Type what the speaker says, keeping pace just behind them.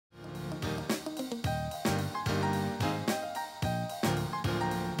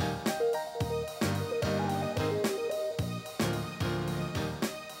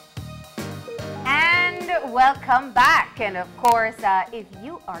welcome back. And of course, if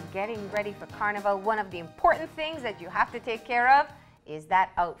you are getting ready for Carnival, one of the important things that you have to take care of is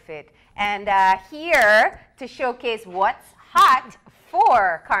that outfit. And here to showcase what's hot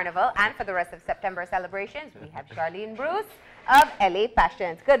for Carnival and for the rest of September celebrations, we have Charlene Bruce of LA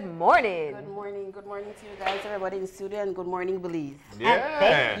Fashions. Good morning. Good morning. Good morning to you guys, everybody in the studio, and good morning, Belize. Yeah. And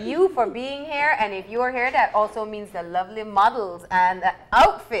thank you for being here. And if you're here, that also means the lovely models and the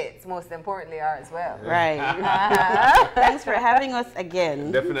outfits, most importantly, are as well. Right. Thanks for having us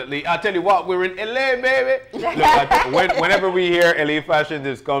again. Definitely. I'll tell you what, we're in LA, baby. Look, whenever we hear LA Fashions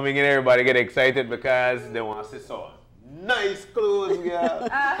is coming in, everybody get excited because they want to see some nice clothes, girl.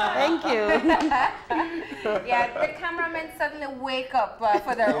 Thank you. Yeah, the cameramen suddenly wake up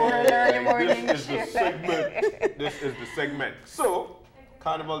for their early morning shift. This is the segment. So,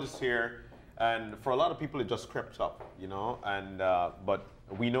 Carnival is here, and for a lot of people, it just crept up, you know. And but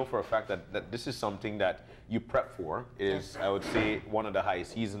we know for a fact that this is something that you prep for. It is, I would say, one of the high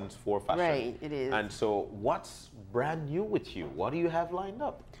seasons for fashion. Right, it is. And so, what's brand new with you? What do you have lined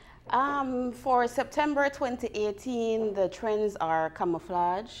up? For September 2018, the trends are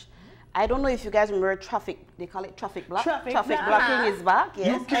camouflage. I don't know if you guys remember traffic. They call it traffic block. Traffic blocking is back. Yes.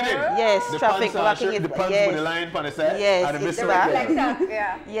 You kidding? Yes, the traffic blocking is back. The pants yes. with the line on the side. Yes, it's back.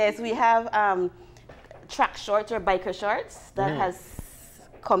 Yeah. Yes, we have track shorts or biker shorts that has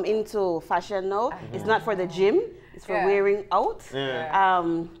come into fashion now. It's not for the gym. It's for wearing out. Yeah.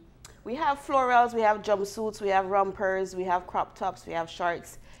 We have florals. We have jumpsuits. We have rompers. We have crop tops. We have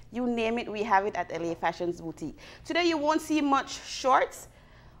shorts. You name it, we have it at LA Fashions Boutique. Today you won't see much shorts.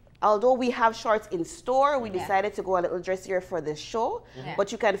 Although we have shorts in store, we decided to go a little dressier for this show.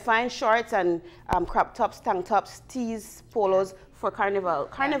 But you can find shorts and crop tops, tank tops, tees, polos for Carnival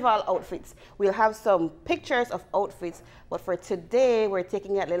outfits. We'll have some pictures of outfits, but for today, we're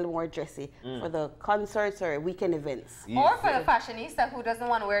taking it a little more dressy for the concerts or weekend events. Or for the fashionista who doesn't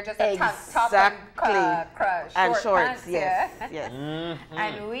want to wear just a tank top and short shorts. pants, Yes, yes.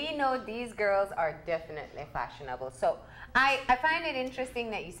 And we know these girls are definitely fashionable. So I find it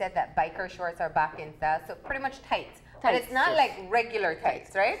interesting that you said that biker shorts are back in style, so pretty much tights. But it's not like regular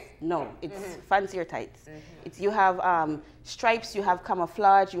tights, right? No, it's fancier tights. It's, you have stripes, you have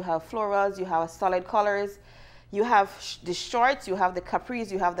camouflage, you have florals, you have solid colors, you have the shorts, you have the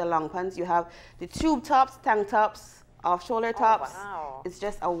capris, you have the long pants, you have the tube tops, tank tops, off-shoulder tops. Wow. It's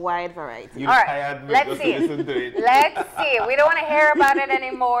just a wide variety. You all right, let's see. Let's see. We don't want to hear about it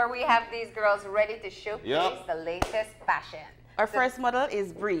anymore. We have these girls ready to showcase the latest fashion. Our first model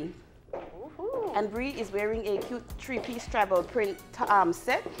is Bree. And Bree is wearing a cute three-piece tribal print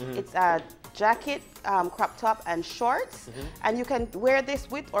set. It's a jacket, crop top, and shorts. And you can wear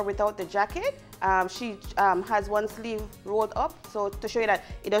this with or without the jacket. She has one sleeve rolled up, so to show you that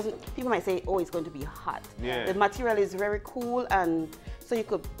it doesn't, people might say, oh, it's going to be hot. Yeah. The material is very cool, and so you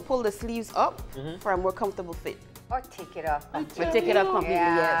could pull the sleeves up for a more comfortable fit. Or take it off. Or take it off completely,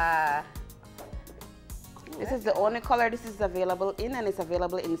 yeah. yes. This is the only color this is available in, and it's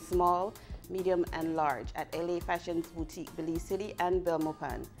available in small, medium, and large at LA Fashions Boutique, Belize City, and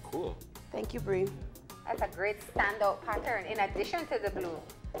Belmopan. Cool. Thank you, Bree. That's a great standout pattern in addition to the blue.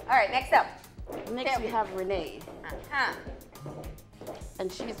 All right, next up. Next we have Renee.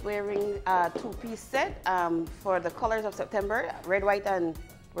 And she's wearing a two-piece set for the colors of September, red, white, and,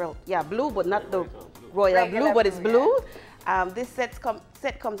 well, yeah, blue, but not the royal blue, but it's blue. This set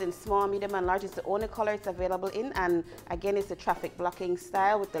comes in small, medium, and large. It's the only color it's available in, and again, it's the traffic blocking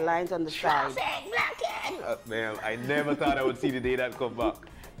style with the lines on the side. Traffic blocking! Man, I never thought I would see the day that come back.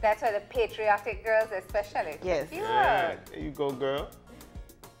 That's why the patriotic girls especially. Yes. Yeah, there you go, girl.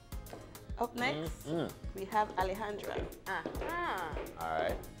 Up next, we have Alejandra. All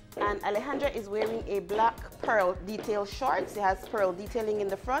right. And Alejandra is wearing a black pearl detail shorts. It has pearl detailing in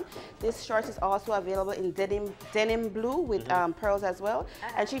the front. This short is also available in denim blue with pearls as well.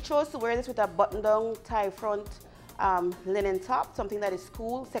 And she chose to wear this with a button-down tie front linen top, something that is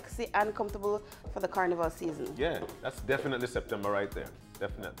cool, sexy, and comfortable for the Carnival season. Yeah, that's definitely September right there.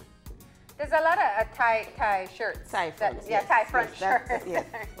 Definitely. There's a lot of tie shirts. Tie fronts. Yeah, tie front shirts.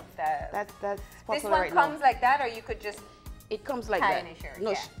 That's popular this one right comes now. like that, or you could just it comes like tie that. in a shirt. No,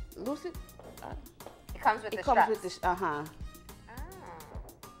 yeah. Lucy. It comes with it the comes straps. with the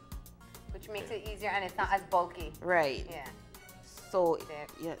which makes it easier, and it's not as bulky. Right. Yeah. So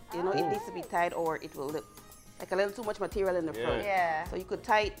yeah, you know, it needs to be tied, or it will look like a little too much material in the front. Yeah. So you could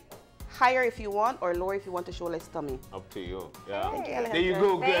tie it higher if you want, or lower if you want to show less tummy. Up to you. Yeah. Thank you, There you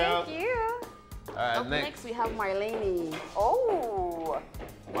go, girl. Thank you. Up next we have Marlene. Oh.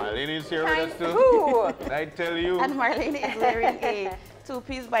 Marlene is here with us too. I tell you. And Marlene is wearing a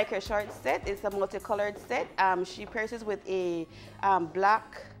Two-piece biker short set. It's a multicolored set. She pairs with a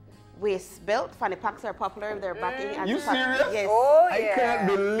black waist belt. Fanny packs are popular. They're backing. You serious? Yes. Oh, I can't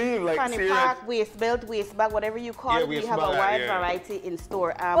believe, like, Fanny serious. pack, waist belt, waist bag, whatever you call it. We have a wide variety in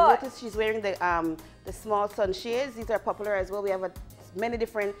store. Notice she's wearing the small sunshades. These are popular as well. We have many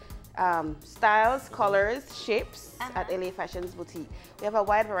different styles, colors, shapes at LA Fashions Boutique. We have a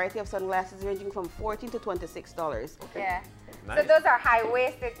wide variety of sunglasses ranging from $14 to $26. Okay. Yeah. Nice. So those are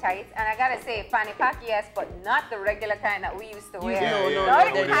high-waisted tights, and I gotta say, fanny pack, yes, but not the regular kind that we used to wear. No,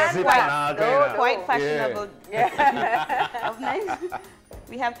 you can't quite fashionable. Yeah. Up next,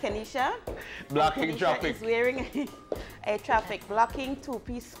 we have Kenisha. Blocking traffic. Is wearing a traffic blocking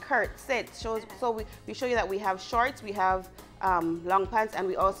two-piece skirt set. So we show you that we have shorts, we have long pants, and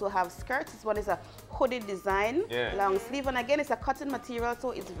we also have skirts. This one is a hooded design, long sleeve, and again, it's a cotton material, so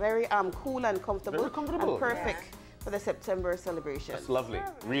it's very cool and comfortable. Very comfortable. And perfect for the September celebration. That's lovely.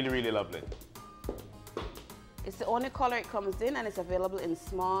 Really, really lovely. It's the only color it comes in, and it's available in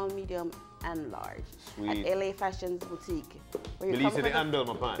small, medium, and large. Sweet. At LA Fashions Boutique. Belize City and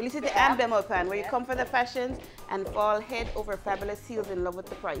Belmopan. Belize City and Belmopan, where you come for the fashions and fall head over fabulous heels in love with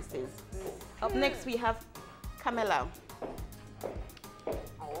the prices. Up next, we have Camilla.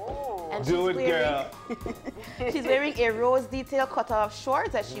 And Do it, girl. She's wearing a rose detail cut-off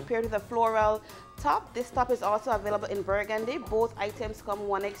shorts that she paired with a floral top. This top is also available in burgundy. Both items come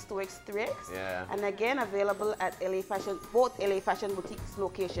 1X, 2X, 3X. Yeah. And again, available at LA Fashion, both LA Fashion Boutiques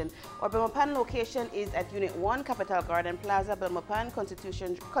location. Our Belmopan location is at Unit 1, Capital Garden Plaza, Belmopan,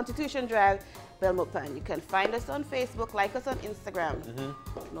 Constitution Drive, Belmopan. You can find us on Facebook, like us on Instagram.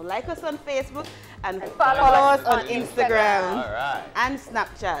 No, like us on Facebook and follow us on Instagram. All right. And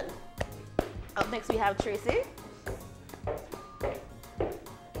Snapchat. Up next, we have Tracy.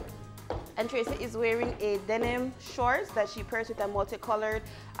 And Tracy is wearing a denim shorts that she pairs with a multicolored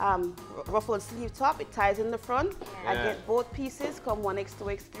ruffled sleeve top. It ties in the front. Again, both pieces come 1X,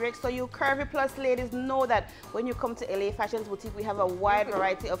 2X, 3X. So you Curvy Plus ladies know that when you come to LA Fashions Boutique, we have a wide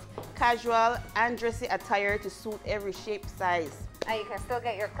variety of casual and dressy attire to suit every shape, size. And you can still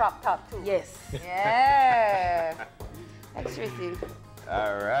get your crop top too. Yes. Yeah. Thanks, Tracy.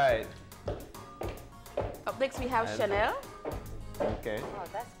 All right. Up next, we have Chanel. Okay. Oh,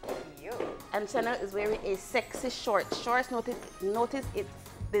 that's cute. And Chanel is wearing a sexy shorts. Notice it's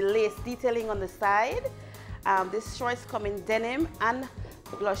the lace detailing on the side. This shorts come in denim and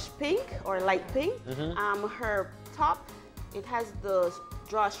blush pink or light pink. Her top, it has the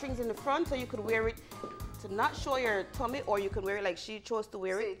drawstrings in the front, so you could wear it to not show your tummy, or you can wear it like she chose to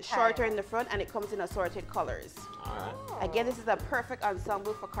wear it, shorter in the front, and it comes in assorted colors. All right. Again, this is a perfect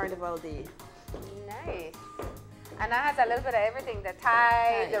ensemble for Carnival Day. Nice. And that has a little bit of everything, the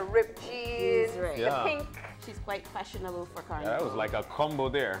tie, the ripped jeans, the pink. She's quite fashionable for Carnival. Yeah, that was like a combo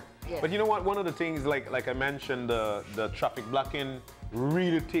there. Yes. But you know what? One of the things, like I mentioned, the traffic blocking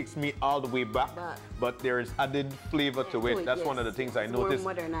really takes me all the way back. But there is added flavor to it. That's one of the things I noticed.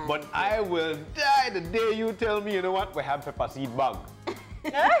 But I will die the day you tell me, you know what? We have pepper seed bag.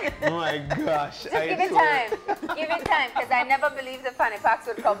 Oh my gosh. Just give it time. Give it time, because I never believed the fanny packs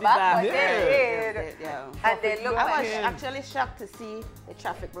would come back, but they did. And they look I was actually shocked to see the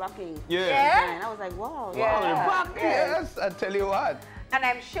traffic blocking. Yeah. I was like, wow. Yes, I tell you what. And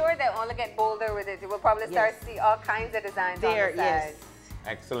I'm sure they'll only get bolder with it. We'll probably start to see all kinds of designs on the side.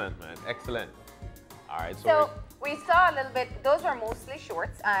 Excellent, man. Excellent. All right. So we saw a little bit, those were mostly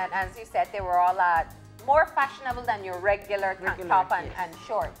shorts. And as you said, they were all more fashionable than your regular tank top and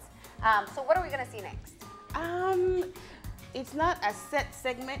shorts. So what are we going to see next? It's not a set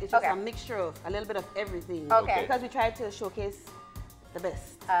segment. It's just a mixture of a little bit of everything. Because we tried to showcase the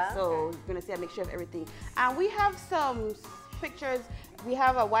best. So you're going to see a mixture of everything. And we have some pictures. We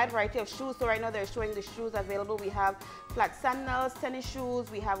have a wide variety of shoes. So right now they're showing the shoes available. We have flat sandals, tennis shoes.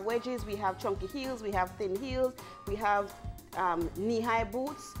 We have wedges. We have chunky heels. We have thin heels. We have knee-high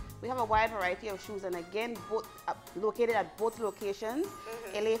boots. We have a wide variety of shoes, and again, both located at both locations.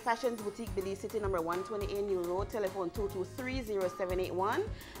 LA Fashions Boutique, Belize City, number 128 New Road, telephone 223-0781,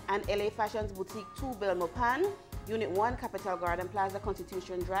 and LA Fashions Boutique 2 Belmopan, Unit 1, Capital Garden Plaza,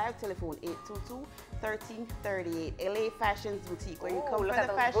 Constitution Drive, telephone 822-1338. LA Fashions Boutique, where you come for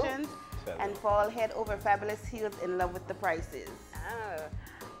the fashions and fall head over fabulous heels in love with the prices.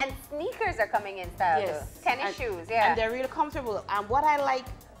 And sneakers are coming in style too. Tennis shoes, and they're really comfortable. What I like,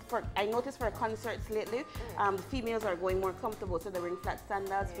 I noticed for concerts lately, the females are going more comfortable, so they're wearing flat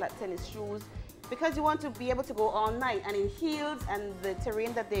sandals, flat tennis shoes, because you want to be able to go all night. And in heels and the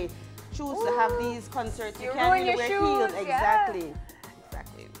terrain that they choose to have these concerts, you can't really wear heels. Exactly.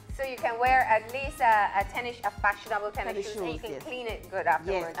 So you can wear at least a fashionable tennis shoes, and you can clean it good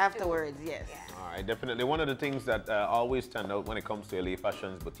afterwards. Yes, afterwards, yes. Yeah. All right, definitely. One of the things that always stand out when it comes to LA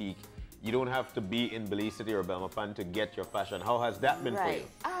Fashions Boutique, you don't have to be in Belize City or Belmopan to get your fashion. How has that been for you?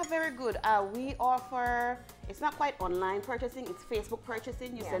 Very good. We offer, it's not quite online purchasing, it's Facebook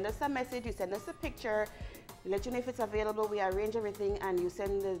purchasing. You send us a message, you send us a picture, let you know if it's available, we arrange everything, and you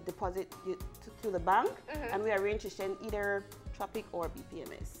send the deposit to the bank, and we arrange to send either Tropic or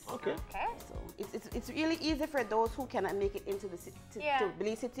BPMS. Okay. So it's really easy for those who cannot make it into the city, to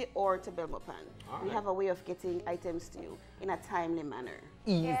Belize City or to Belmopan. We have a way of getting items to you in a timely manner.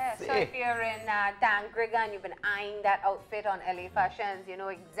 Yeah, so if you're in Dangriga and you've been eyeing that outfit on LA Fashions, you know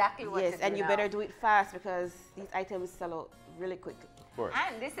exactly what to do. Yes, and you better do it fast because these items sell out really quickly.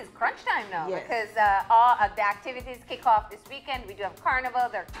 And this is crunch time now because all of the activities kick off this weekend. We do have carnival,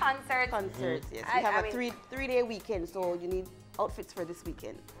 there are concerts. Yes. We have a three-day weekend, so you need outfits for this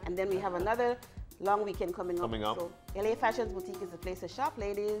weekend. And then we have another long weekend coming up. So LA Fashions Boutique is the place to shop,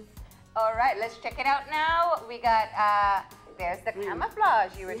 ladies. All right, let's check it out now. We got, there's the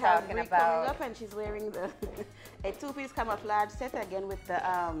camouflage you were talking about. Coming up, and she's wearing the a two-piece camouflage set again with the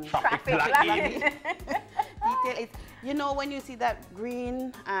traffic light. Detail. You know, when you see that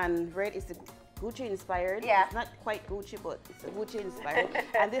green and red, it's Gucci inspired. Yeah. It's not quite Gucci, but it's a Gucci inspired.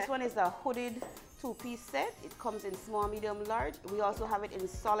 And this one is a hooded two-piece set. It comes in small, medium, large. We also have it in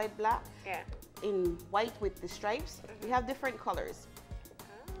solid black, in white with the stripes. We have different colors.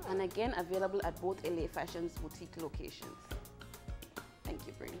 And again, available at both LA Fashions Boutique locations. Thank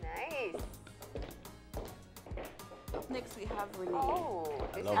you, Bree. Nice. Up next, we have Renee. Oh,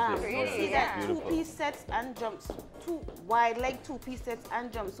 this is pretty. You see that two-piece sets and jumpsuits, two wide leg two-piece sets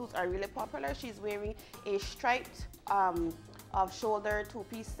and jumpsuits are really popular. She's wearing a striped off-shoulder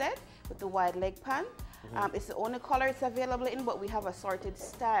two-piece set with the wide leg pant. It's the only color it's available in, but we have assorted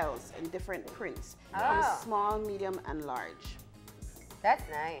styles and different prints from small, medium, and large. That's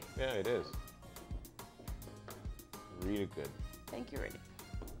nice. Yeah, it is. Really good. Thank you, Renee.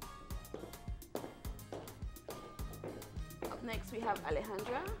 Up next, we have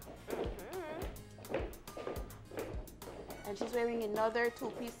Alejandra. And she's wearing another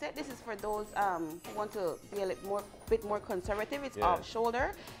two-piece set. This is for those who want to be a bit more conservative. It's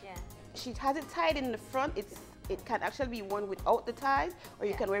off-shoulder. Yeah. She has it tied in the front. It can actually be worn without the ties, or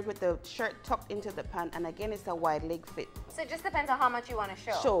you can wear it with the shirt tucked into the pant. And again, it's a wide leg fit. So it just depends on how much you want to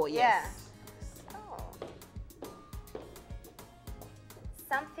show. Show, yes. Yeah. Oh.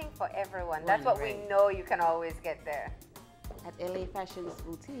 Something for everyone. That's what we know you can always get there. At LA Fashions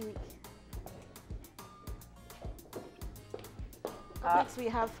Boutique. Next we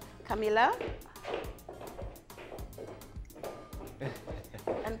have Camila.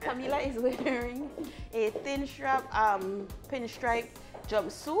 And Camila is wearing a thin strap pinstripe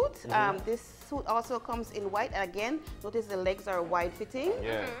jumpsuit. This suit also comes in white. Again, notice the legs are wide fitting.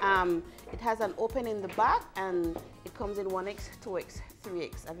 It has an open in the back, and it comes in 1X, 2X,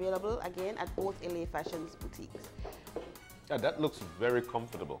 3X. Available again at both LA Fashions boutiques. Yeah, that looks very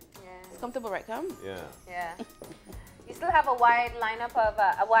comfortable. Yeah. It's comfortable, right, Cam? Yeah. Yeah. You still have a wide lineup of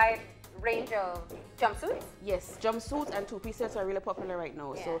a wide range of jumpsuits? Yes, jumpsuits and two-piece sets are really popular right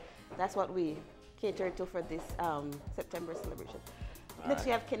now. So that's what we cater to for this September celebration. Next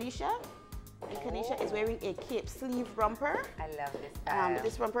we have Kenisha. And Kenisha is wearing a cape sleeve romper. I love this style.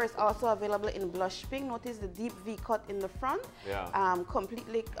 This romper is also available in blush pink. Notice the deep V cut in the front.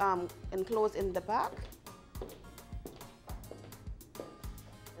 Completely enclosed in the back.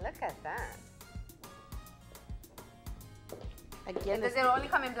 Look at that. Again, does it only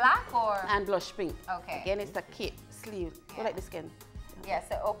come in black or? And blush pink. Okay. Again, it's a cape sleeve. You like the skin? Yeah,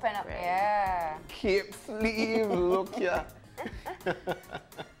 so open up. Yeah. Cape sleeve, look here.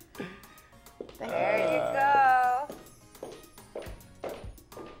 There you go.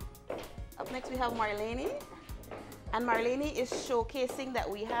 Up next, we have Marlene. And Marlene is showcasing that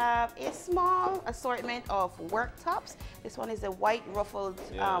we have a small assortment of work tops. This one is a white ruffled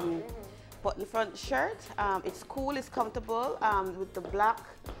button front shirt. It's cool, it's comfortable with the black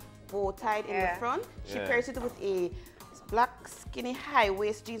bow tied in the front. She pairs it with a black skinny high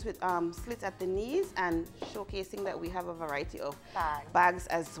waist jeans with slits at the knees, and showcasing that we have a variety of bags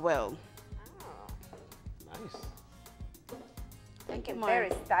as well. Oh. Nice. Thank you,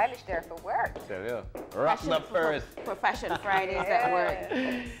 Very stylish there for work. There you go. Rock the first. For Fashion Fridays at work.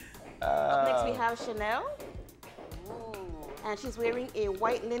 Up next we have Chanel. And she's wearing a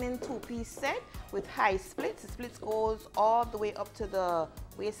white linen two-piece set with high splits. The splits goes all the way up to the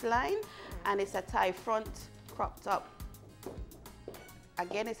waistline, and it's a tie front crop top.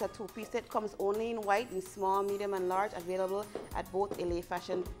 again, it's a two-piece set. Comes only in white, in small, medium, and large. Available at both LA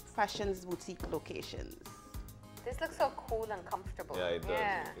Fashions boutique locations. This looks so cool and comfortable. Yeah, it does.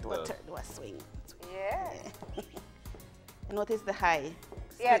 Yeah. Do a swing. Yeah. Notice the high.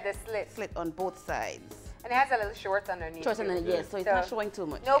 Yeah, the slit. Slit on both sides. And it has a little shorts underneath. Shorts underneath, yes. So it's not showing too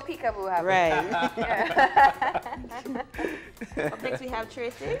much. No peekaboo happening. Right. Up next we have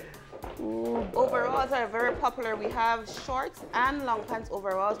Tracy. Overalls are very popular. We have shorts and long pants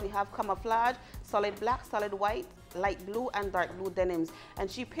overalls. We have camouflage, solid black, solid white, light blue, and dark blue denims. And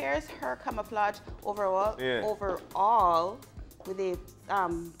she pairs her camouflage overall with a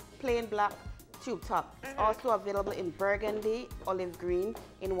plain black tube top. It's also available in burgundy, olive green,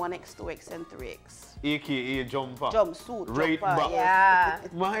 in 1X, 2X, and 3X. AKA jumper. Jumpsuit. Right jumper, back. Yeah.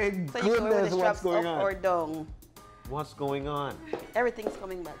 My so you can wear goodness, the what's straps going up on? or down. What's going on? Everything's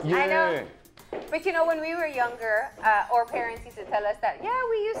coming back. Yeah. I know. But you know, when we were younger, our parents used to tell us that, yeah,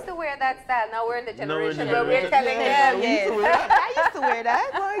 we used to wear that style. Now we're in the generation where we're telling them. I used to wear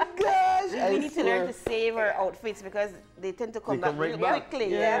that. My gosh. We need to learn to save our outfits because they tend to come back right really back.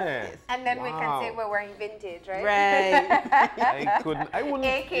 quickly. Yeah. Yes. And then we can say we're wearing vintage, right? Right. I wouldn't,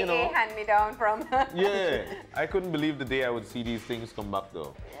 AKA you know. hand me down from. Yeah. I couldn't believe the day I would see these things come back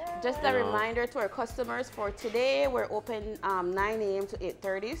though. Just a reminder to our customers for today, we're open 9 a.m. to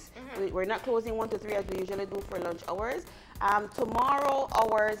 8:30. We're not closing 1 to 3 as we usually do for lunch hours. Tomorrow,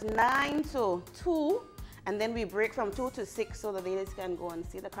 hours 9 to 2, and then we break from 2 to 6 so the ladies can go and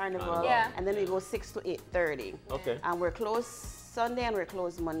see the carnival. Yeah. And then we go 6 to 8:30. Okay. And we're closed Sunday and we're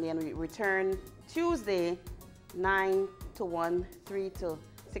closed Monday, and we return Tuesday 9 to 1, 3 to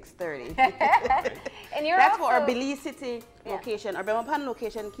 6:30. And you're That's also, for our Belize City location. Our Bemapan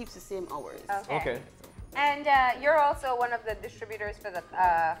location keeps the same hours. Okay. And you're also one of the distributors for the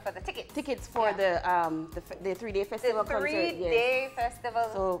tickets. Tickets for the 3-day festival The concert. 3-day festival.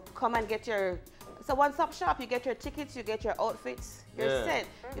 So come and get your. It's a one-stop shop. You get your tickets, you get your outfits, you're set.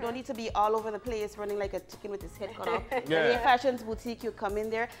 You don't need to be all over the place running like a chicken with his head cut off. LA Fashions Boutique, you come in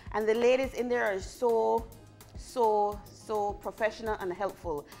there, and the ladies in there are so professional and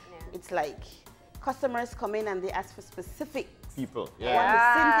helpful. It's like customers come in and they ask for specific people. One Miss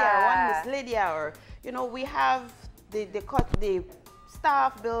Cynthia, or one Miss Lydia, or we have the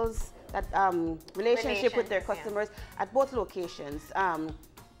staff builds that relationship with their customers at both locations. At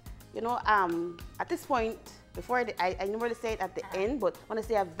this point, before I normally say it at the end, but I want to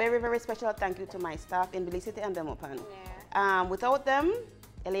say a very, very special thank you to my staff in Belize City and Bemapan. Without them,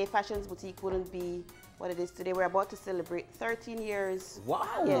 LA Fashions Boutique wouldn't be what it is today. We're about to celebrate 13 years.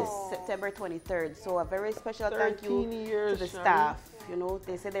 Wow. Yes, September 23rd. So a very special thank you to the staff.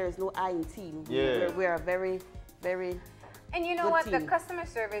 They say there is no I in team. Yeah. We're a very, very And you know what? The customer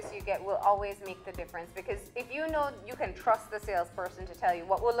service you get will always make the difference, because if you know you can trust the salesperson to tell you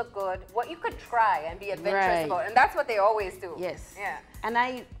what will look good, what you could try and be adventurous about, and that's what they always do. Yes. Yeah.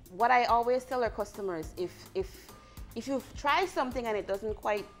 And what I always tell our customers, if you try something and it doesn't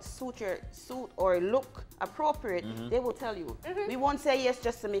quite suit or look appropriate, they will tell you. We won't say yes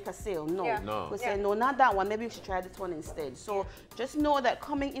just to make a sale. No. We'll say, no, not that one. Maybe you should try this one instead. So just know that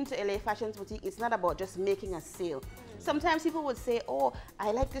coming into LA Fashions Boutique, it's not about just making a sale. Sometimes people would say, oh,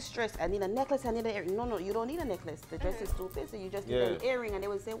 I like this dress. I need a necklace. I need an earring. No, you don't need a necklace. The dress is too fancy. You just need an earring. And they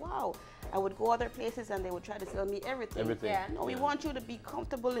would say, wow. I would go other places and they would try to sell me everything. No, we want you to be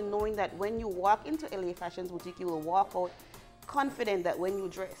comfortable in knowing that when you walk into LA Fashions Boutique, you will walk out confident that when you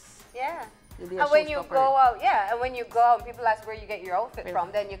dress. Yeah. And when you go out, and when you go out and people ask where you get your outfit from,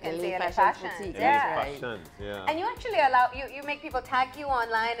 then you can say LA Fashions. And you actually you make people tag you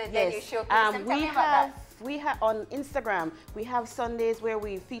online and then you showcase them. Tell me about that. We have on Instagram, we have Sundays where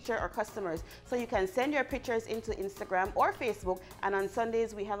we feature our customers. So you can send your pictures into Instagram or Facebook, and on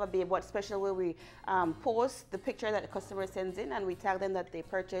Sundays we have a Babe What special where we post the picture that the customer sends in and we tell them that they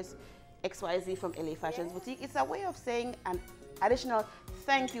purchased XYZ from LA Fashions Boutique. It's a way of saying an additional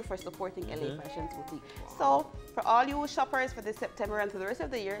thank you for supporting LA Fashions Boutique. So for all you shoppers for this September and for the rest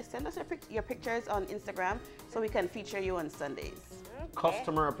of the year, send us your pictures on Instagram so we can feature you on Sundays.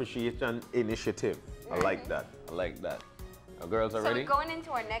 Customer appreciation initiative. I like that. I like that. Our girls are ready? So we're going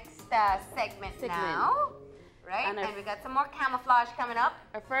into our next segment now, right? And we got some more camouflage coming up.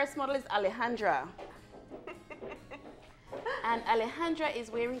 Our first model is Alejandra. And Alejandra is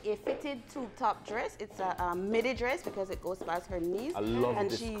wearing a fitted tube top dress. It's a midi dress because it goes past her knees. I love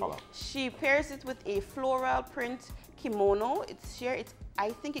this color. She pairs it with a floral print kimono. I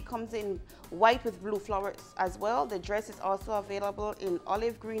think it comes in white with blue flowers as well. The dress is also available in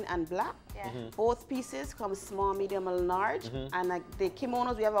olive green and black. Both pieces come small, medium, and large. And the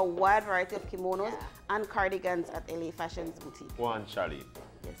kimonos, we have a wide variety of kimonos and cardigans at LA Fashions Boutique. Go on, Charlie.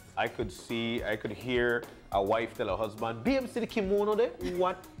 Yes. I could hear a wife tell her husband, babe, see the kimono there?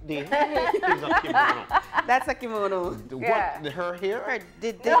 What the heck is a kimono? That's a kimono. What, her hair? Or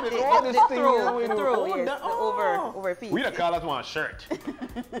the throw, yes, the over piece. We don't call that one a shirt.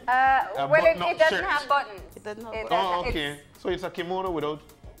 Well, it doesn't shirt. have buttons. It doesn't have It buttons. Oh, okay. So it's a kimono without...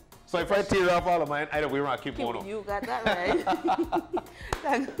 So if I tear off all of mine, I don't wear a kimono. You got that right.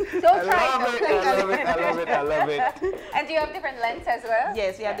 Don't try it. I love it. And do you have different lengths as well?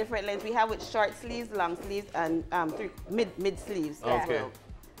 Yes, we have different lengths. We have with short sleeves, long sleeves, and mid sleeves as Okay.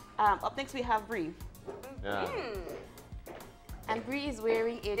 well. Up next we have Bree. Yeah. And Bree is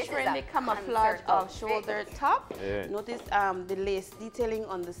wearing a This is trendy a camouflage concert of outfit. shoulder top. Yeah. Notice the lace detailing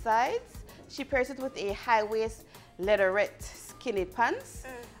on the sides. She pairs it with a high waist leatherette skinny pants.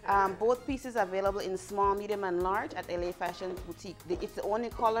 Both pieces available in small, medium, and large at LA Fashions Boutique. It's the only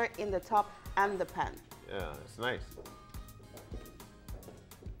color in the top and the pant. Yeah, it's nice.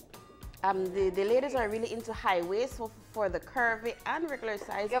 The ladies are really into high waist, so for the curvy and regular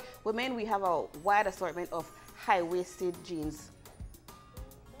size women, we have a wide assortment of high-waisted jeans.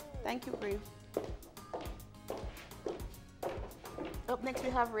 Thank you, Bree. Up next,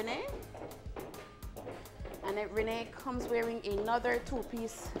 we have Renee. And then Renee comes wearing another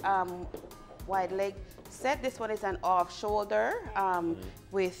two-piece wide leg set. This one is an off-shoulder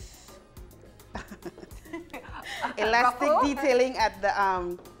with elastic detailing at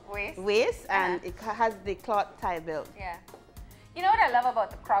the waist and it has the cloth tie belt. Yeah. You know what I love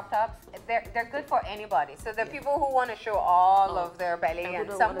about the crop tops? They're good for anybody. So the people who want to show all of their belly and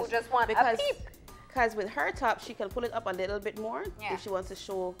some who just want a peep. Because with her top, she can pull it up a little bit more if she wants to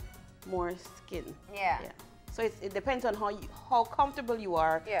show more skin. Yeah. So it depends on how comfortable you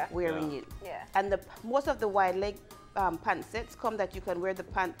are wearing it. Yeah. And most of the wide leg pant sets come that you can wear the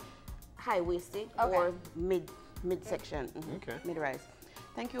pant high waisted or mid-section, mid-rise.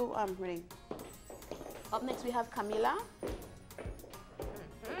 Thank you, Renee. Up next we have Camila.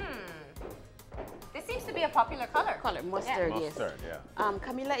 This seems to be a popular color. Mustard, yes. Mustard, yeah.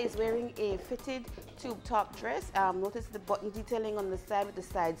 Camila is wearing a fitted tube top dress. Notice the button detailing on the side with the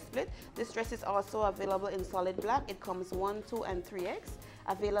side split. This dress is also available in solid black. It comes 1, 2, and 3X.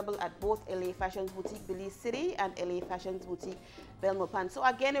 Available at both LA Fashions Boutique Belize City and LA Fashions Boutique Belmopan. So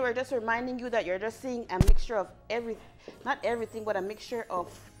again, we're just reminding you that you're just seeing a mixture of not everything, but a mixture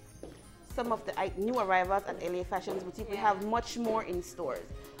of some of the new arrivals at LA Fashions Boutique. We have much more in stores.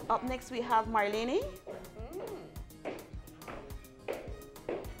 Up next, we have Marlene.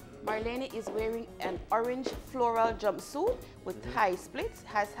 Marlene is wearing an orange floral jumpsuit with high splits,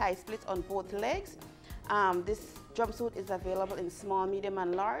 has high splits on both legs. This jumpsuit is available in small, medium,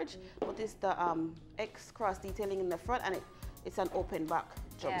 and large. Notice the X cross detailing in the front, and it's an open back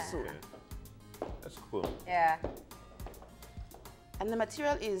jumpsuit. Yeah. That's cool. Yeah. And the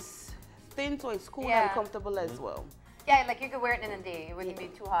material is thin, so it's cool and comfortable as well. Yeah, like you could wear it in a day. It wouldn't be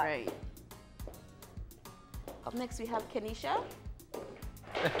too hot. Right. Up next, we have Kenisha.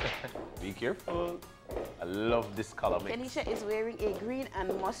 Be careful. I love this color mix. Kenisha is wearing a green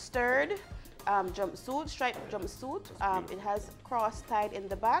and mustard jumpsuit, striped jumpsuit. It has cross tied in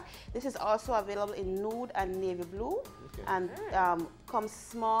the back. This is also available in nude and navy blue, and comes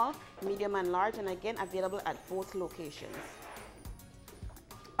small, medium, and large, and again available at both locations.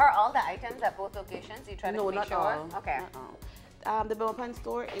 Are all the items at both locations? You try to make sure? All. Okay. Not all. The Belmopan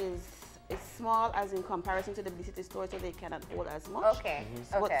store is small as in comparison to the Belize City store, so they cannot hold as much. Okay.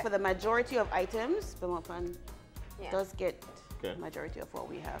 But for the majority of items, Belmopan does get the majority of what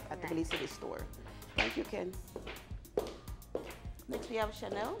we have at the Belize City store. Thank you, Ken. Next, we have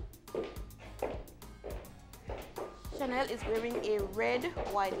Chanel. Chanel is wearing a red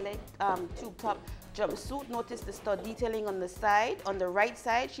wide leg tube top jumpsuit. Notice the stud detailing on the side. On the right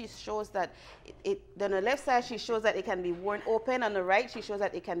side, she shows that on the left side, she shows that it can be worn open. On the right, she shows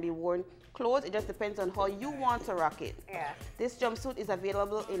that it can be worn closed. It just depends on how you want to rock it. Yeah. This jumpsuit is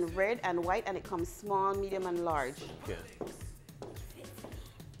available in red and white, and it comes small, medium, and large. Okay.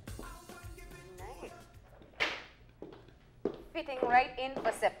 Fitting right in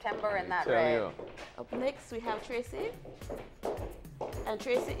for September in that red. Up next, we have Tracy. And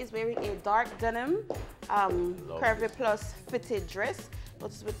Tracy is wearing a dark denim curvy plus fitted dress.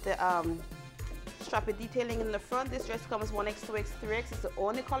 Notice with the strappy detailing in the front. This dress comes 1X, 2X, 3X. It's the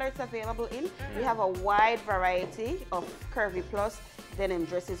only color it's available in. We have a wide variety of curvy plus denim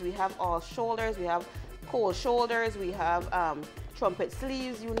dresses. We have all shoulders. We have cold shoulders. We have trumpet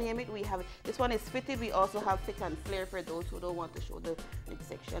sleeves, you name it, we have it. This one is fitted. We also have fit and flare for those who don't want to show the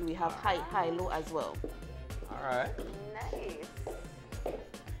midsection. We have high, low as well. All right. Nice.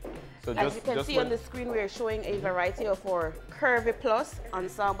 So As you can see on the screen, we are showing a variety of our Curvy Plus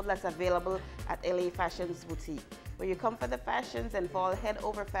ensemble that's available at LA Fashions Boutique. Where you come for the fashions and fall head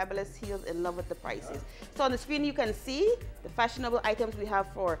over fabulous heels in love with the prices. So on the screen you can see the fashionable items we have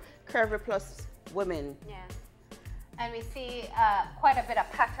for Curvy Plus women. Yeah. And we see quite a bit of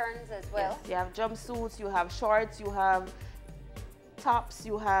patterns as well. Yes, you have jumpsuits, you have shorts, you have tops,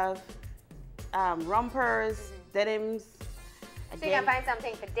 you have rompers, denims. So you can find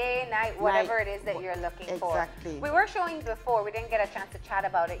something for day, night, whatever it is that you're looking for. Exactly. We were showing before, we didn't get a chance to chat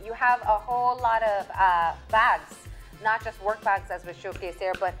about it. You have a whole lot of bags, not just work bags as was showcased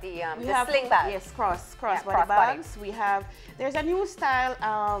there, but the sling bags. Yes, crossbody bags. We have, there's a new style,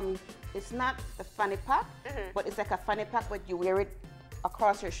 it's not a fanny pack, but it's like a fanny pack, but you wear it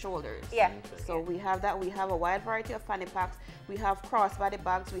across your shoulders. Yeah. So we have that. We have a wide variety of fanny packs. We have crossbody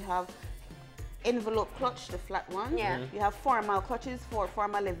bags. We have envelope clutch, the flat one. Yeah. We have formal clutches for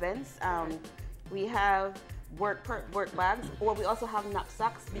formal events. We have work bags, or we also have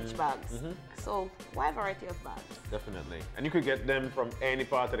knapsacks, beach bags. So wide variety of bags. Definitely. And you could get them from any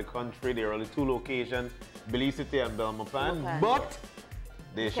part of the country. There are only 2 locations, Belize City and Belmopan. But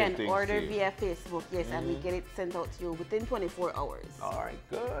they can order via Facebook, yes, and we get it sent out to you within 24 hours. All right,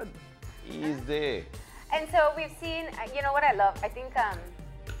 good. Easy. And so we've seen, you know what I love? I think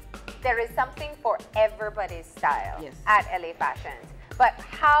there is something for everybody's style at LA Fashions. But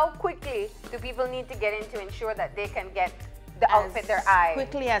how quickly do people need to get in to ensure that they can get the outfit their eye? As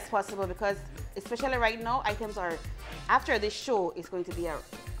quickly as possible, because especially right now, items are, after this show, it's going to be a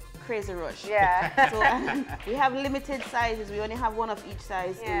crazy rush. Yeah. So we have limited sizes. We only have one of each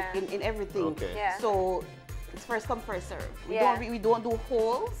size in everything. Okay. Yeah. So it's first come, first serve. We don't do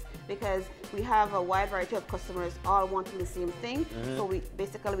holes, because we have a wide variety of customers all wanting the same thing. So we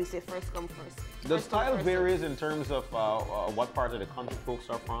say first come, first. The style varies in terms of what part of the country folks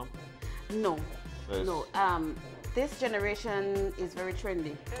are from? No. No. This generation is very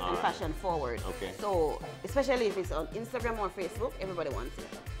trendy and fashion forward. Okay. So especially if it's on Instagram or Facebook, everybody wants it.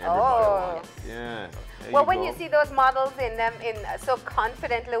 Everybody wants. Yeah. Well, when you see those models so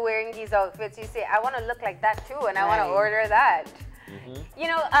confidently wearing these outfits, you say, I want to look like that too, and I want to order that. You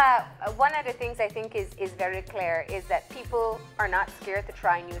know, one of the things I think is very clear is that people are not scared to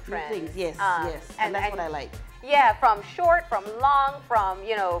try new trends. Yes, yes, and that's what I like. Yeah, from short, from long, from,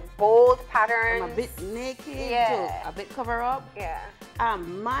 you know, bold patterns. From a bit naked to a bit cover up. Yeah.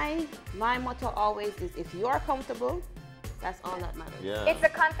 My motto always is, if you're comfortable, that's all that matters. Yeah. It's the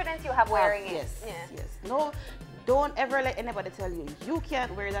confidence you have wearing it. Yes, yes. No, don't ever let anybody tell you you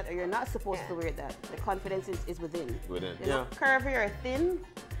can't wear that or you're not supposed to wear that. The confidence is within. Within, you know, curvy or thin,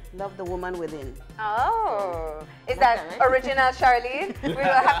 love the woman within. Oh, is that original, Charlene? We will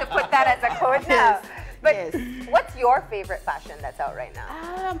have to put that as a code now. But what's your favorite fashion that's out right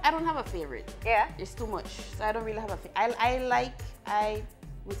now? I don't have a favorite. Yeah? It's too much. So I don't really have a favorite.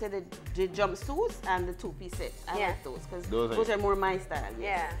 We say the jumpsuits and the two-piece sets. I like those because those are more my style.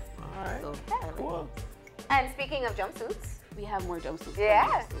 Yes. Yeah. All right. So, Cool. And speaking of jumpsuits, we have more jumpsuits.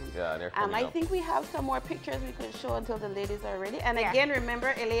 Yeah. Yeah, they're coming I up. think we have some more pictures we could show until the ladies are ready. And again,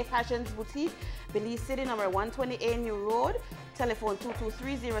 remember, LA Fashions Boutique, Belize City, number 128 New Road, telephone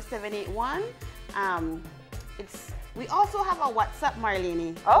 223-0781. We also have a WhatsApp,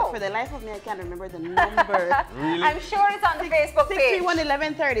 Marlene. Oh. For the life of me, I can't remember the number. Really? I'm sure it's on the Facebook page.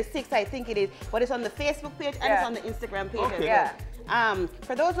 631-1136, I think it is. But it's on the Facebook page and it's on the Instagram page as well. Yeah.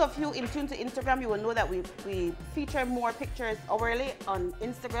 For those of you in tune to Instagram, you will know that we feature more pictures hourly on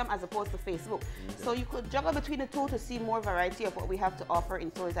Instagram as opposed to Facebook. So you could juggle between the two to see more variety of what we have to offer in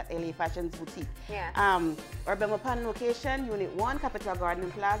stores at LA Fashions Boutique. Yeah. Our Belmopan location, Unit 1, Capital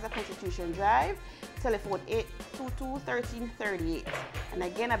Garden Plaza, Constitution Drive, telephone 822-1338. And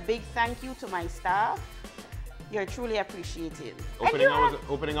again, a big thank you to my staff. You're truly appreciated.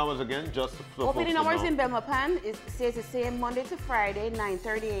 Opening hours again, just so opening hours in Belmopan says the same Monday to Friday,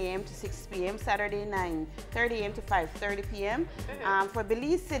 9:30 a.m. to 6 p.m. Saturday, 9:30 a.m. to 5:30 p.m. For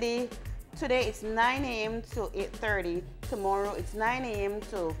Belize City, today it's 9 a.m. to 8:30. Tomorrow it's 9 a.m.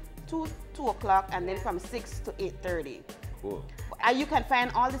 to 2 o'clock, and then from 6 to 8:30. Cool. You can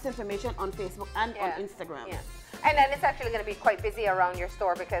find all this information on Facebook and on Instagram. Yeah. And then it's actually going to be quite busy around your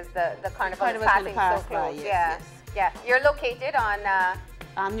store because the carnival is passing so close. Yeah. You're located on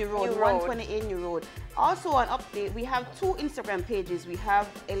New Road, 128 New Road. Also, an update, we have 2 Instagram pages. We have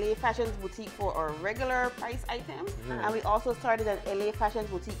LA Fashions Boutique for our regular price items, and we also started an LA Fashions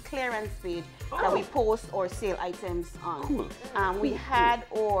Boutique clearance page that we post our sale items on. We had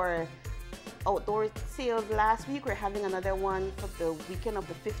our outdoor sales last week. We're having another one for the weekend of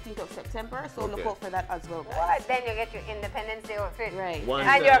the 15th of September. So look out for that as well, guys. What? Then you get your Independence Day outfit. Right.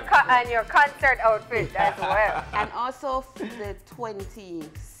 And your concert outfit as well. And also the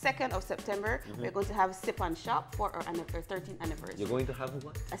 22nd of September, we're going to have Sip and Shop for our 13th anniversary. You're going to have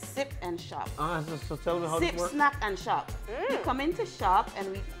what? A Sip and Shop. So tell me how Sip, it works. snack, and shop. You come in to shop and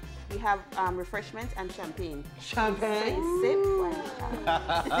we have refreshments and champagne. Champagne? So you sip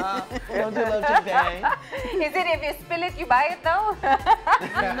and shop. Don't you love champagne? Is it if you spill it, you buy it though?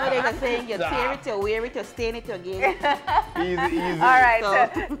 You know they were saying you tear it, you wear it, you stain it, you gain it. Easy, easy. All right,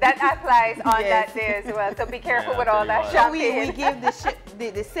 so that applies on that day as well. So be careful with all that So champagne. we give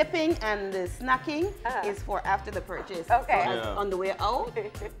the sipping and the snacking is for after the purchase. Okay. So on the way out,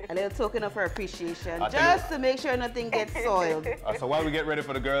 a little token of our appreciation, I'll just to make sure nothing gets soiled. So while we get ready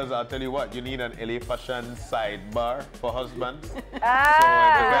for the girls, I'll tell you what, you need an LA Fashion sidebar for husbands. So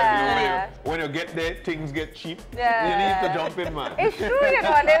because, when you get there, things get cheap. Yeah. You need to jump in, man. It's true, you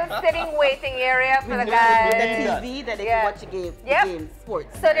know, a little sitting waiting area for the guys. The TV that they can watch the game,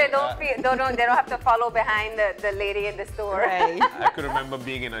 sports. So they don't feel, they don't have to follow behind the lady in the store. Right. I could remember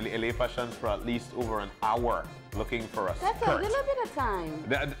being in LA Fashions for at least over an hour looking for a That's skirt. a little bit of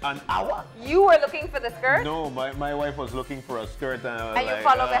time. An hour? You were looking for the skirt? No, my wife was looking for a skirt and I was And you like,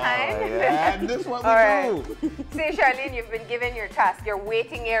 follow behind? Yeah, and this is what we All right. do. See, Charlene, you've been given your task, your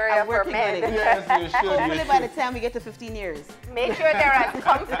waiting area I'm for working men. on it. Yes, you should. Hopefully by the time we get to 15 years. Make sure they're as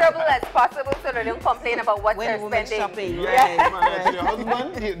comfortable as possible so they don't complain about what When they're women spending. shopping. Yes, Right. man, your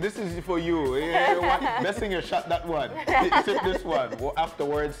husband, this is for you. Best thing you shot that one. Sip this one.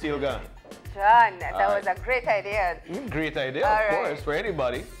 Afterwards, still gone. John, that was a great idea. Great idea, All of right. course, for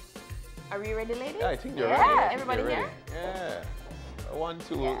anybody. Are we ready, ladies? Yeah, I think you're Yeah. ready. Everybody You're here? ready. Yeah. 1,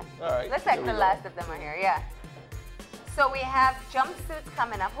 2. Yeah. All right. Looks like here the we go. last of them are here, yeah. So we have jumpsuits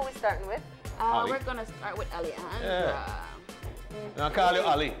coming up. Who are we starting with? Ali. We're going to start with Alejandra. I'll call you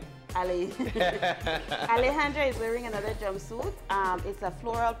Ali. Ali. Alejandra is wearing another jumpsuit. It's a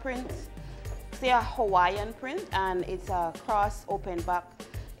floral print, say a Hawaiian print, and it's a cross open back.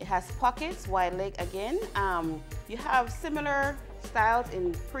 It has pockets, wide leg again. You have similar styles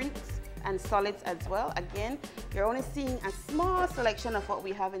in prints and solids as well. Again, you're only seeing a small selection of what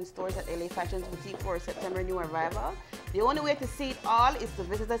we have in stores at LA Fashions Boutique for September new arrival. The only way to see it all is to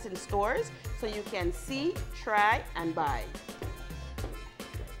visit us in stores so you can see, try, and buy.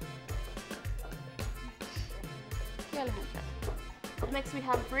 Okay, Alejandra. Up next we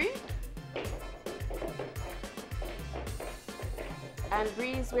have Bree. And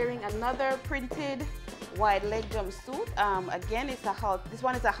Bree is wearing another printed wide leg jumpsuit. Again, this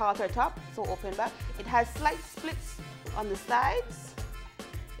one is a halter top, so open back. It has slight splits on the sides.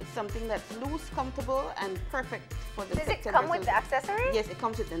 It's something that's loose, comfortable, and perfect for the September. Does it come with the accessories? Yes, it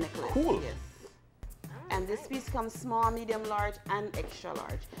comes with the necklace. Cool. Yes. And this piece comes small, medium, large, and extra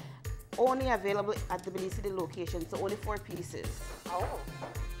large. Only available at the Belize City location, so only 4 pieces. Oh.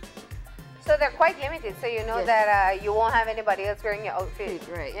 So they're quite limited, so you know Yes. that you won't have anybody else wearing your outfit.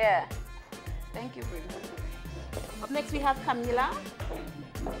 Right. Yeah. Thank you, Bree. Up next we have Camila.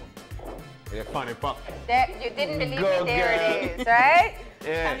 Yeah, funny pop. There, you didn't believe Go, me, there girl. it is, right?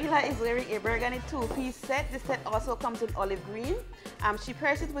 Yeah. Camila is wearing a burgundy 2-piece set. This set also comes in olive green. She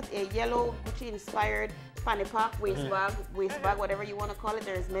pairs it with a yellow Gucci-inspired fanny pack, waist bag, whatever you want to call it.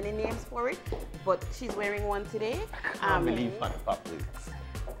 There's many names for it, but she's wearing one today. I believe funny pop, please.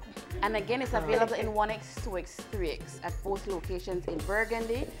 And again, it's available in 1X, 2X, 3X at both locations in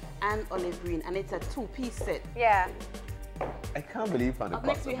burgundy and olive green, and it's a 2-piece set. Yeah. I can't believe funny Up pop.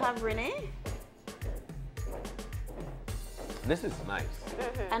 next we have Renee. This is nice.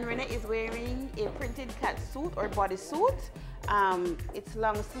 And Renee is wearing a printed cat suit or bodysuit. It's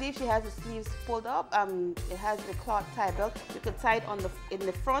long sleeve. She has the sleeves pulled up. It has the cloth tie belt. You could tie it in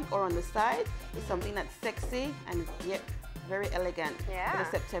the front or on the side. It's something that's sexy and yet very elegant for the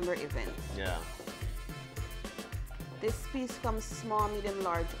September event. Yeah. This piece comes small, medium,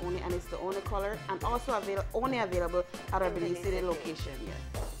 large only, and it's the only color, and also only available at our Belize City location.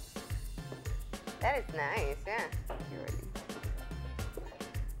 Yes. That is nice, yeah. You're ready.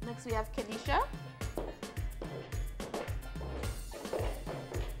 Next we have Kenisha.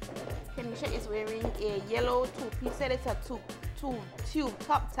 Kenisha is wearing a yellow 2-piece set. It's a two tube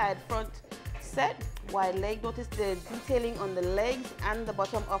top tied front set, wide leg. Notice the detailing on the legs and the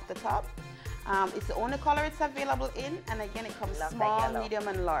bottom of the top. It's the only color it's available in, and again it comes small, medium,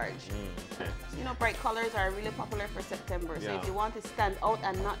 and large. Okay. So, you know, bright colors are really popular for September. So Yeah. if you want to stand out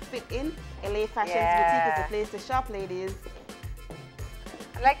and not fit in, LA Fashions Boutique is the place to shop, ladies.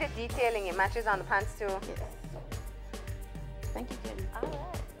 I like the detailing. It matches on the pants too. Yes. Thank you, Kenny. All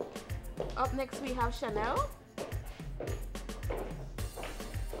right. Up next we have Chanel. Oh,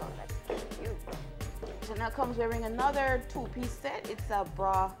 that's cute. Chanel comes wearing another two-piece set. It's a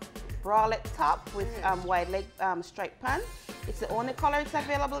bralette top with wide leg striped pants. It's the only color it's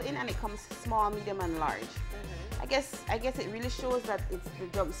available in, and it comes small, medium, and large. I guess it really shows that it's the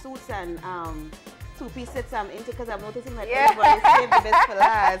jumpsuits and two-piece sets I'm into, because I'm noticing that everybody's saved the best for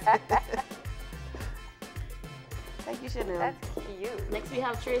last. Thank you, Chanel. That's cute. Next we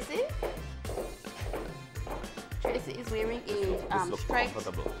have Tracy. Tracy is wearing a striped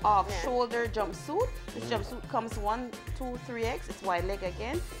off-shoulder jumpsuit. This jumpsuit comes 1, 2, 3X. It's wide leg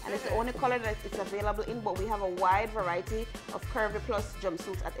again, and it's the only color that it's available in, but we have a wide variety of curvy plus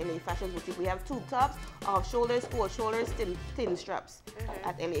jumpsuits at LA Fashions Boutique. We have tube tops, off-shoulders, full shoulders, thin straps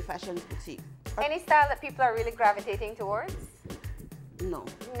at LA Fashions Boutique. Any style that people are really gravitating towards? No.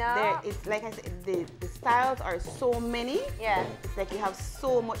 No? It's like I said, the styles are so many. Yeah. It's like you have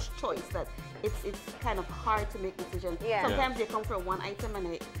so much choice that it's kind of hard to make decisions. Yeah. Sometimes you come for one item, and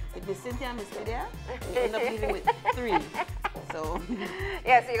if Miss Cynthia and Miss Lydia, you end up leaving with 3. So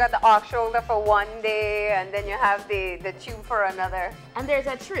yeah, so you got the off shoulder for one day, and then you have the tube for another. and there's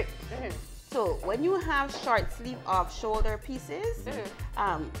a trick. So when you have short sleeve off shoulder pieces,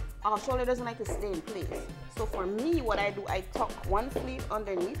 off shoulder doesn't like to stay in place. So for me, what I do, I tuck one sleeve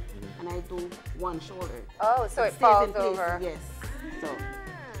underneath, and I do one shoulder. Oh, so it stays falls in place. over. Yes. So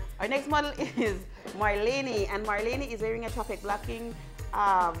our next model is Marlene, and Marlene is wearing a traffic blocking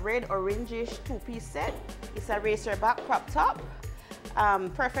red orangish two-piece set. It's a racer back crop top.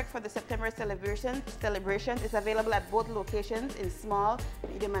 Perfect for the September celebrations. It's available at both locations in small,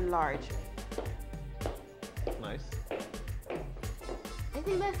 medium, and large. Nice. I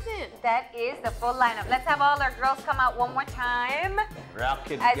think that's it. That is the full lineup. Let's have all our girls come out one more time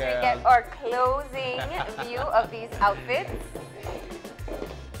Rock it, as girl. we get our closing view of these outfits.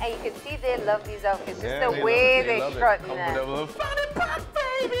 And you can see they love these outfits. Yeah, Just the way they they strut in them. Comfortable. Funny pop,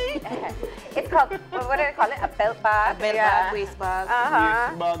 baby. It's called, what do they call it? A belt bag? A belt bag, waist bag.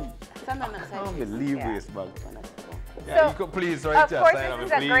 Waist bag. Stand on that I side. can't please. believe Yeah. waist bag. So, Yeah, you could please right of here, course, sign this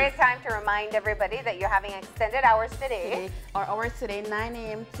is up, a please. great time to remind everybody that you're having extended hours today. Our hours today, 9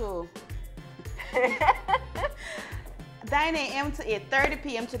 a.m. to 9 a.m. to 8:30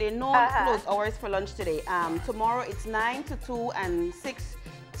 p.m. today. No close hours for lunch today. Tomorrow it's 9 to 2 and 6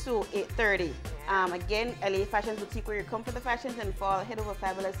 to 8:30. Again, LA Fashions Boutique, where you come for the fashions and fall head over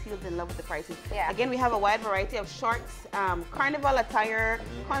fabulous heels in love with the prices. Yeah. Again, we have a wide variety of shorts, carnival attire,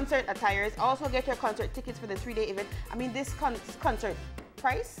 concert attires. Also get your concert tickets for the 3-day event. I mean, this concert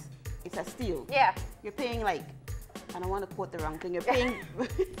price, it's a steal. Yeah. You're paying like, I don't want to quote the wrong thing, you're paying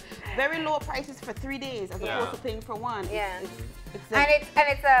very low prices for 3 days as opposed to paying for one. Yeah. It's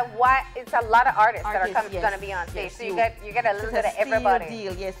it's a lot of artists that are Artists, yes, going to be on stage. yes, So you get a little it's bit of steal everybody.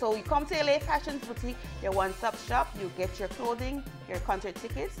 deal, yes. So you come to LA Fashions Boutique, your one-stop shop, you get your clothing, your concert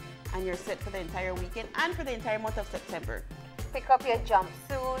tickets, and you're set for the entire weekend and for the entire month of September. Pick up your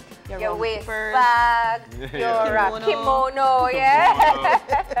jumpsuit, Your your waist rompers, bag, your kimono, yeah.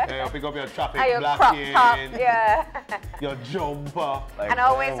 Yeah, pick up your traffic And your crop top, blocking, yeah. your jumper. Like, And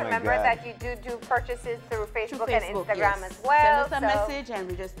always oh my remember God. that you do purchases through Facebook, and Instagram yes. as well. Send us a so message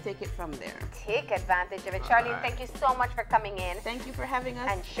and we just take it from there. take advantage of it. Charlene, thank you so much for coming in. Thank you for having us.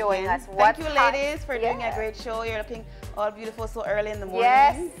 And showing again. us what's Thank you, hot. ladies, for doing Yeah. a great show. You're looking all beautiful so early in the morning.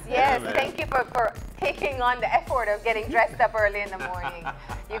 Yes, yes. man. Thank you for taking on the effort of getting dressed up early in the morning.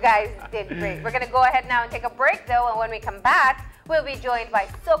 You guys did great. We're going to go ahead now and take a break, though, and when we come back, we'll be joined by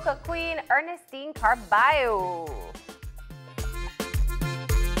Soca Queen Ernestine Carballo.